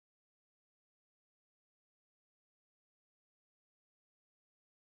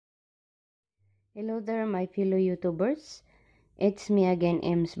Hello there, my fellow YouTubers. It's me again,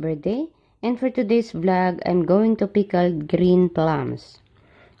 M's birthday. And for today's vlog, I'm going to pickle green plums.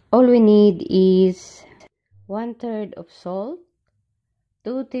 All we need is 1/3 of salt,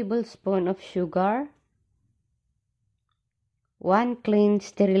 2 tablespoons of sugar, 1 clean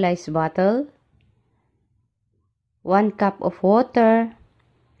sterilized bottle, 1 cup of water,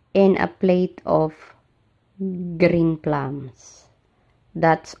 and a plate of green plums.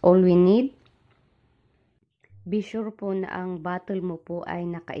 That's all we need. Be sure po na ang bottle mo po ay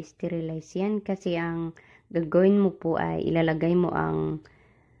naka-sterilize yan kasi ang gagawin mo po ay ilalagay mo ang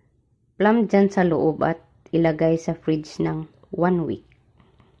plum dyan sa loob at ilagay sa fridge ng 1 week.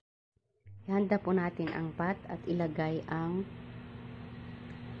 Ihanda po natin ang pot at ilagay ang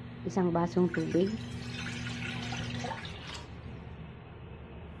isang basong tubig.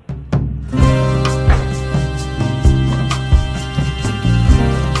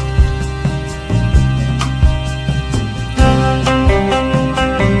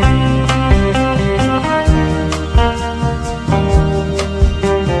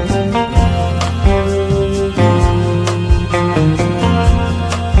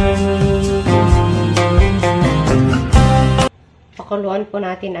 Pakuluan po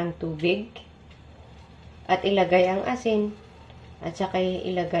natin ang tubig at ilagay ang asin at saka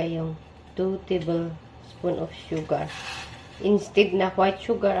ilagay yung 2 tablespoons of sugar. Instead na white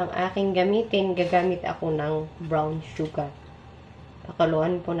sugar ang aking gamitin, gagamit ako ng brown sugar.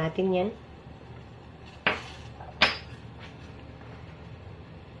 Pakuluan po natin yan.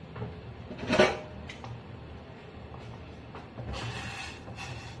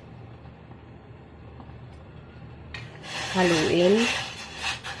 Haluin.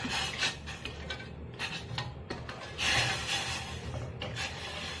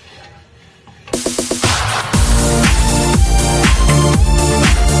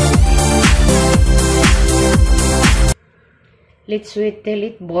 Let's wait till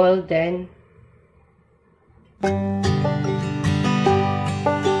it boils then.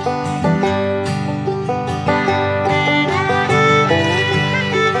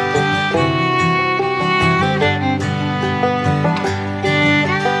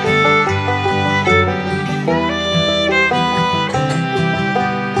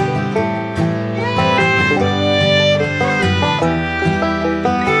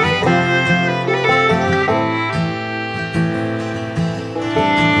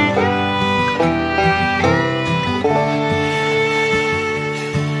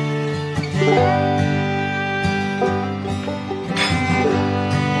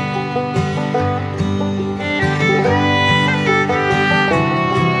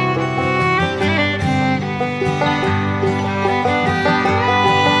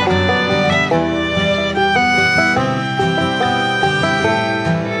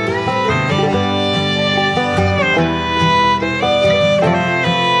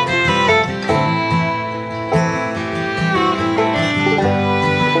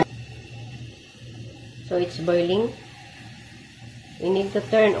 So it's boiling. We need to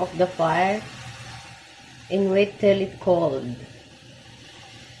turn off the fire and wait till it's cold.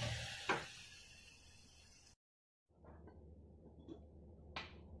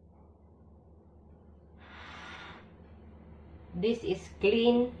 This is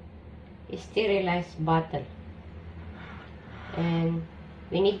clean sterilized bottle. And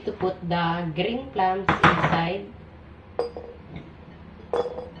we need to put the green plums inside.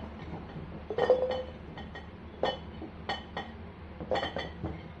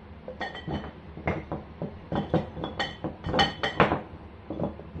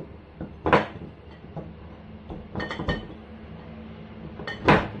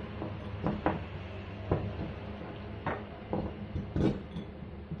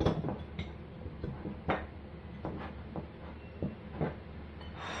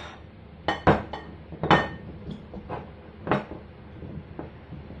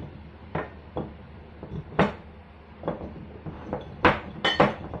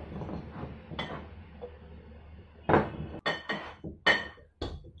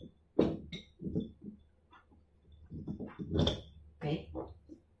 Okay.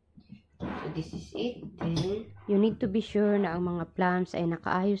 So this is it. Then you need to be sure na ang mga plums ay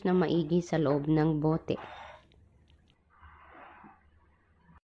nakaayos na maigi sa loob ng bote.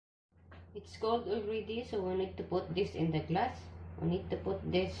 It's cold already, so we need to put this in the glass. We need to put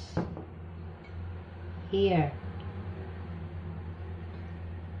this here.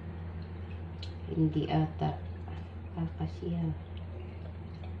 Hindi ata kakasiya.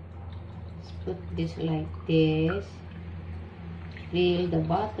 Let's put this like this. Fill the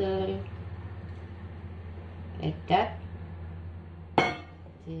bottle like that.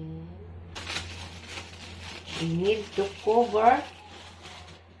 Then We need to cover,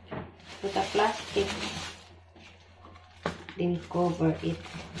 put a plastic, then cover it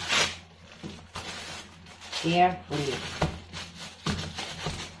carefully.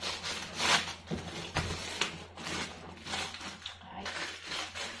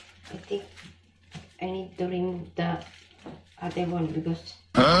 I think I need to remove the other one because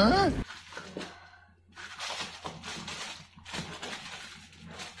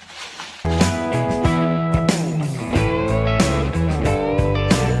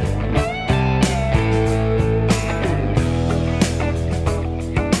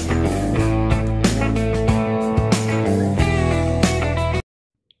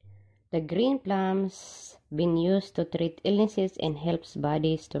the green plums been used to treat illnesses and helps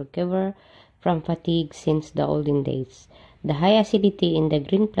bodies to recover from fatigue since the olden days. The high acidity in the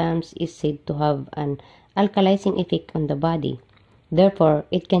green plums is said to have an alkalizing effect on the body. Therefore,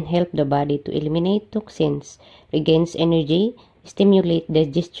 it can help the body to eliminate toxins, regains energy, stimulate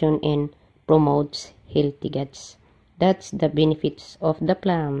digestion, and promotes healthy guts. That's the benefits of the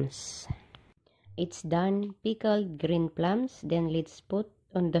plums. It's done. Pickled green plums. Then let's put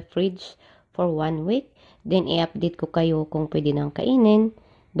on the fridge for 1 week. Then i-update ko kayo kung pwede nang kainin.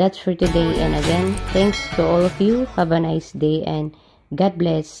 That's for today. And again, thanks to all of you. Have a nice day and God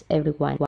bless everyone.